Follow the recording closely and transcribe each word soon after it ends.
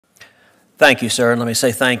Thank you, sir. And let me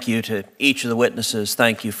say thank you to each of the witnesses.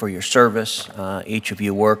 Thank you for your service. Each of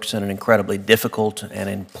you works in an incredibly difficult and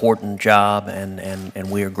important job, and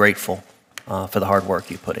we are grateful for the hard work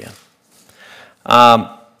you put in.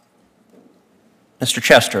 Mr.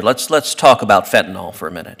 Chester, let's talk about fentanyl for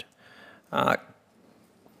a minute.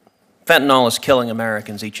 Fentanyl is killing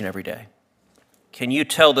Americans each and every day. Can you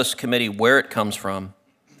tell this committee where it comes from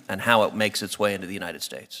and how it makes its way into the United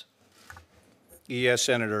States? Yes,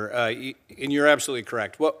 Senator, and you're absolutely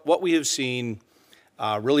correct. What we have seen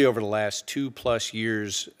really over the last 2+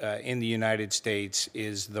 years in the United States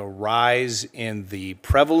is the rise in the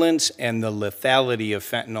prevalence and the lethality of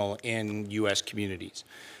fentanyl in U.S. communities,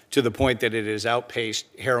 to the point that it has outpaced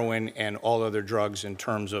heroin and all other drugs in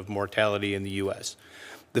terms of mortality in the U.S.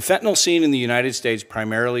 The fentanyl seen in the United States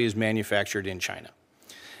primarily is manufactured in China.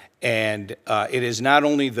 And it is not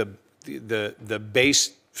only the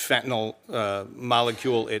base fentanyl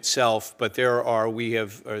molecule itself, but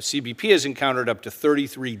CBP has encountered up to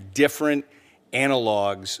 33 different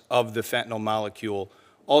analogs of the fentanyl molecule,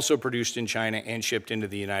 also produced in China and shipped into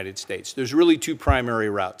the United States. There's really two primary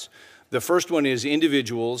routes. The first one is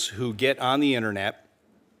individuals who get on the internet,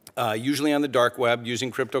 usually on the dark web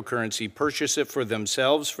using cryptocurrency, purchase it for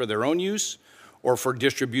themselves for their own use or for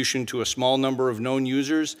distribution to a small number of known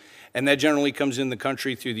users, and that generally comes in the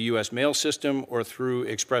country through the U.S. mail system or through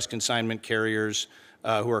express consignment carriers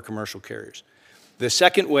who are commercial carriers. The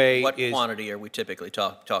second way What quantity are we typically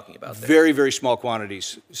talking about there? Very, very small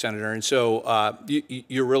quantities, Senator, and so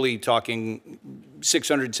you're really talking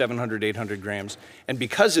 600, 700, 800 grams, and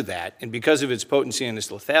because of that, and because of its potency and its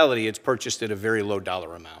lethality, it's purchased at a very low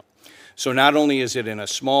dollar amount. So not only is it in a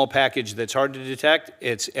small package that's hard to detect,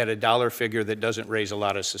 it's at a dollar figure that doesn't raise a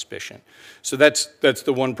lot of suspicion. So that's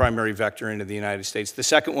the one primary vector into the United States. The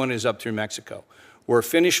second one is up through Mexico, where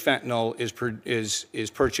finished fentanyl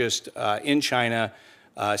is purchased in China,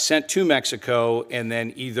 sent to Mexico, and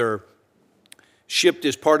then either shipped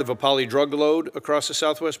as part of a polydrug load across the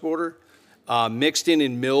southwest border, mixed in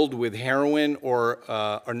and milled with heroin or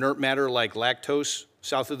inert matter like lactose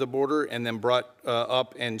south of the border, and then brought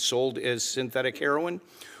up and sold as synthetic heroin.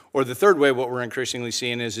 Or the third way, what we're increasingly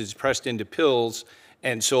seeing is it's pressed into pills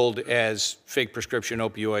and sold as fake prescription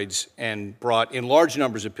opioids and brought in large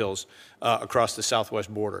numbers of pills across the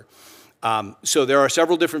southwest border. So there are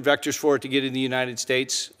several different vectors for it to get in the United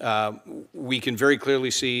States. We can very clearly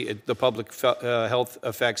see the public health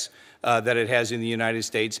effects that it has in the United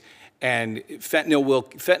States. And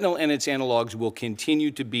fentanyl and its analogs will continue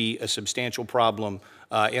to be a substantial problem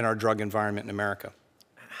in our drug environment in America.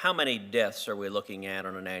 How many deaths are we looking at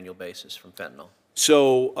on an annual basis from fentanyl?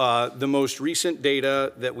 So the most recent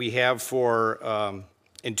data that we have for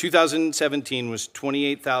in 2017 was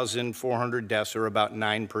 28,400 deaths, or about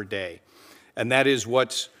 9 per day. And that is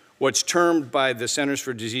what's termed by the Centers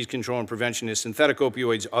for Disease Control and Prevention as synthetic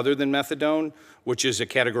opioids other than methadone, which is a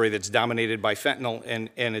category that's dominated by fentanyl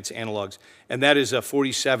and its analogs. And that is a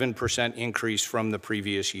 47% increase from the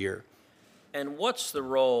previous year. And what's the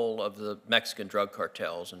role of the Mexican drug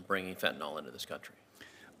cartels in bringing fentanyl into this country?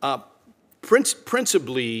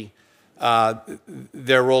 Principally,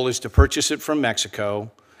 their role is to purchase it from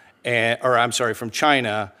Mexico, from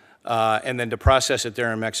China, and then to process it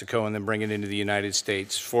there in Mexico and then bring it into the United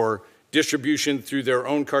States for distribution through their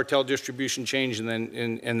own cartel distribution chain,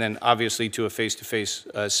 and then obviously to a face-to-face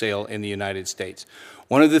sale in the United States.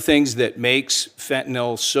 One of the things that makes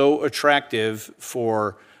fentanyl so attractive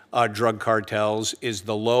for drug cartels is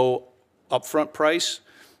the low upfront price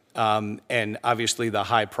and obviously the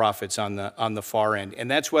high profits on the far end.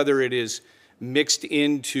 And that's whether it is mixed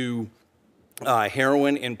into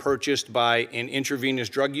heroin and purchased by an intravenous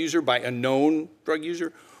drug user, by a known drug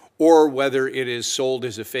user, or whether it is sold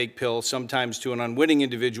as a fake pill, sometimes to an unwitting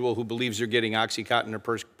individual who believes they're getting Oxycontin or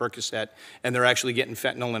Percocet, and they're actually getting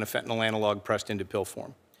fentanyl and a fentanyl analog pressed into pill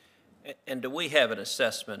form. And do we have an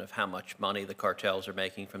assessment of how much money the cartels are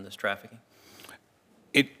making from this trafficking?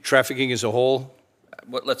 Trafficking as a whole?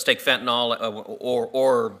 Let's take fentanyl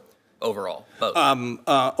or overall, both.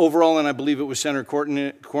 Overall, and I believe it was Senator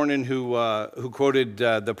Cornyn who quoted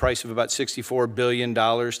the price of about $64 billion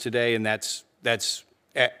today, and that's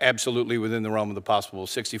absolutely within the realm of the possible.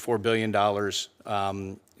 $64 billion.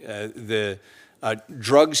 The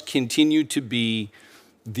drugs continue to be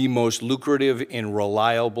the most lucrative and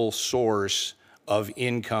reliable source of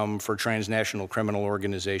income for transnational criminal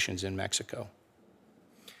organizations in Mexico.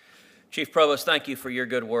 Chief Provost, thank you for your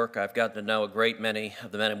good work. I've gotten to know a great many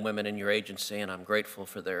of the men and women in your agency, and I'm grateful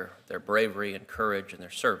for their bravery and courage and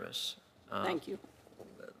their service. Thank you.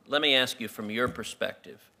 Let me ask you, from your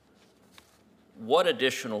perspective, what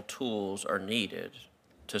additional tools are needed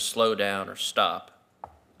to slow down or stop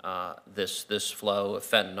this flow of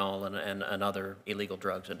fentanyl and other illegal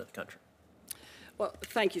drugs into the country? Well,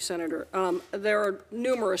 thank you, Senator. There are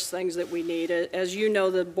numerous things that we need. As you know,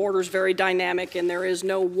 the border's very dynamic, and there is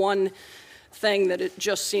no one thing that it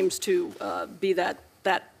just seems to be that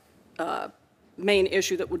main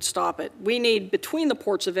issue that would stop it. We need, between the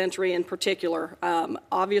ports of entry in particular,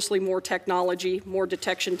 obviously more technology, more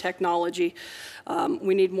detection technology.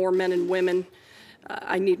 We need more men and women.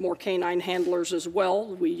 I need more canine handlers as well.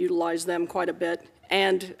 We utilize them quite a bit.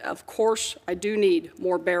 And of course, I do need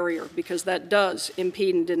more barrier, because that does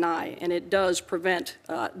impede and deny, and it does prevent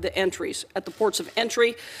the entries. At the ports of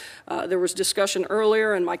entry, there was discussion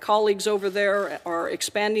earlier, and my colleagues over there are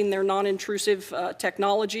expanding their non-intrusive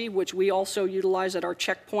technology, which we also utilize at our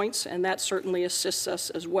checkpoints, and that certainly assists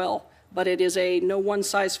us as well. But it is a no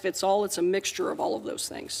one-size-fits-all. It's a mixture of all of those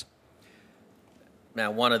things. Now,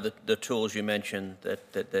 one of the tools you mentioned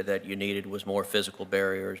that you needed was more physical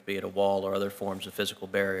barriers, be it a wall or other forms of physical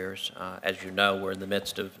barriers. As you know, we're in the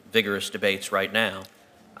midst of vigorous debates right now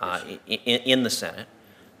in the Senate.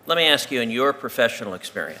 Let me ask you, in your professional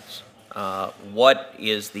experience, what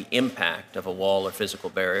is the impact of a wall or physical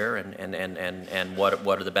barrier, and what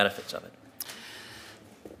are the benefits of it?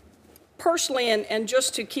 Personally, and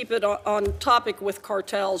just to keep it on topic with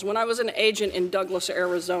cartels, when I was an agent in Douglas,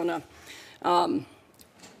 Arizona,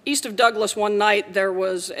 east of Douglas one night there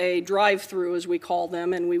was a drive-through, as we call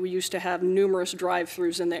them, and we used to have numerous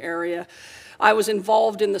drive-throughs in the area. I was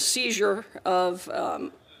involved in the seizure of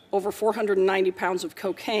over 490 pounds of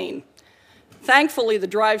cocaine. Thankfully, the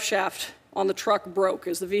drive shaft on the truck broke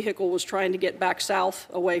as the vehicle was trying to get back south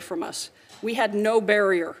away from us. We had no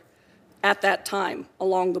barrier at that time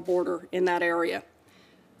along the border in that area.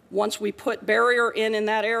 Once we put barrier in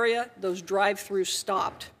that area, those drive-throughs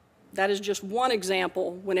stopped. That is just one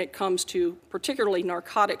example when it comes to particularly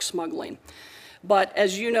narcotic smuggling. But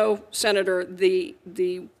as you know, Senator, the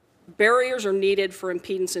barriers are needed for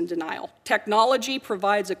impedance and denial. Technology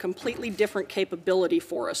provides a completely different capability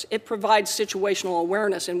for us. It provides situational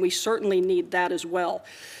awareness, and we certainly need that as well.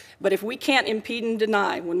 But if we can't impede and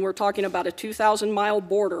deny, when we're talking about a 2,000-mile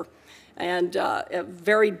border and a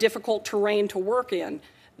very difficult terrain to work in,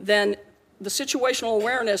 then the situational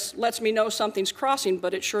awareness lets me know something's crossing,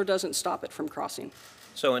 but it sure doesn't stop it from crossing.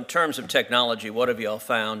 So in terms of technology, what have you all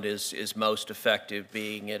found is most effective,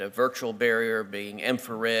 being it a virtual barrier, being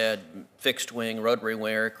infrared, fixed wing, rotary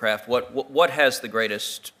wing aircraft? What has the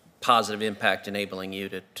greatest positive impact enabling you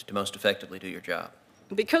to most effectively do your job?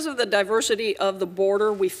 Because of the diversity of the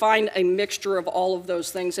border, we find a mixture of all of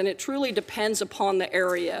those things, and it truly depends upon the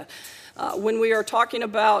area. When we are talking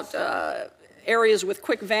about areas with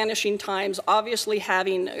quick vanishing times, obviously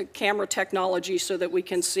having camera technology so that we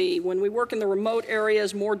can see. When we work in the remote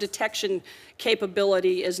areas, more detection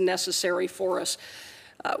capability is necessary for us.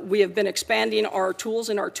 We have been expanding our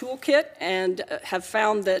tools in our toolkit and have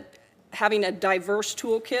found that having a diverse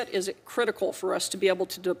toolkit is critical for us to be able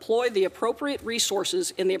to deploy the appropriate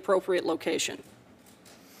resources in the appropriate location.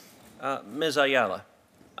 Ms. Ayala,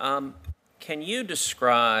 can you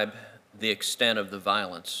describe the extent of the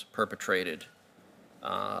violence perpetrated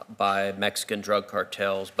by Mexican drug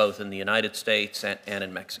cartels, both in the United States and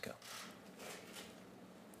in Mexico?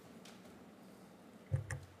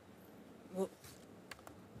 Well,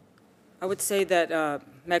 I would say that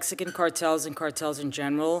Mexican cartels and cartels in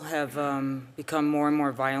general have become more and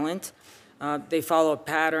more violent. They follow a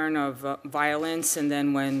pattern of violence, and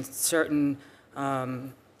then when certain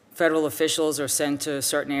federal officials are sent to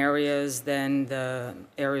certain areas, then the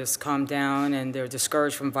areas calm down and they're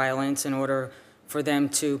discouraged from violence in order for them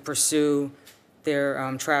to pursue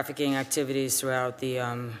their trafficking activities throughout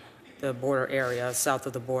the border area, south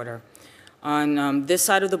of the border. On this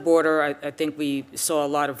side of the border, I think we saw a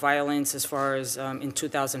lot of violence as far as in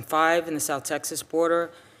 2005 in the South Texas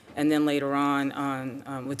border, and then later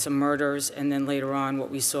on with some murders, and then later on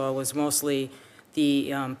what we saw was mostly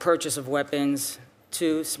the purchase of weapons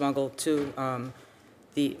to smuggle to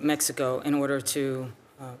the Mexico in order to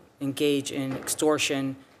engage in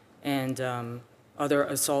extortion and other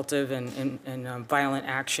assaultive and violent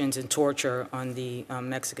actions and torture on the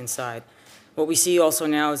Mexican side. What we see also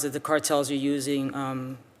now is that the cartels are using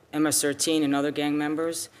MS-13 and other gang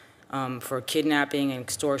members for kidnapping and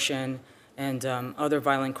extortion and other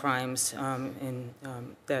violent crimes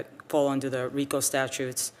that fall under the RICO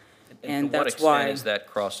statutes. And that's why. To what extent is that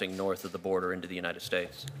crossing north of the border into the United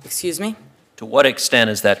States? Excuse me? To what extent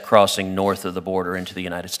is that crossing north of the border into the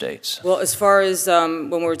United States? Well, as far as when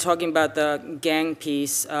we're talking about the gang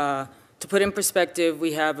piece, to put in perspective,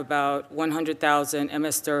 we have about 100,000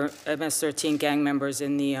 MS-13 gang members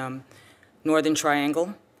in the Northern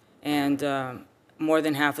Triangle. and more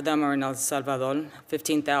than half of them are in El Salvador.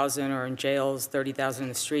 15,000 are in jails, 30,000 in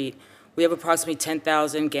the street. We have approximately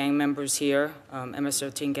 10,000 gang members here,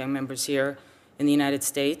 MS-13 gang members here in the United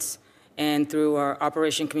States. And through our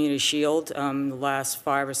Operation Community Shield, the last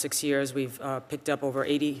 5 or 6 years, we've picked up over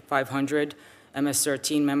 8,500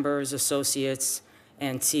 MS-13 members, associates,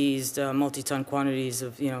 and seized multi-ton quantities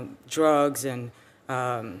of, drugs and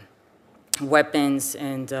weapons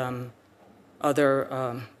and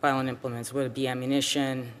other violent implements, whether it be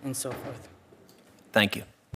ammunition and so forth. Thank you.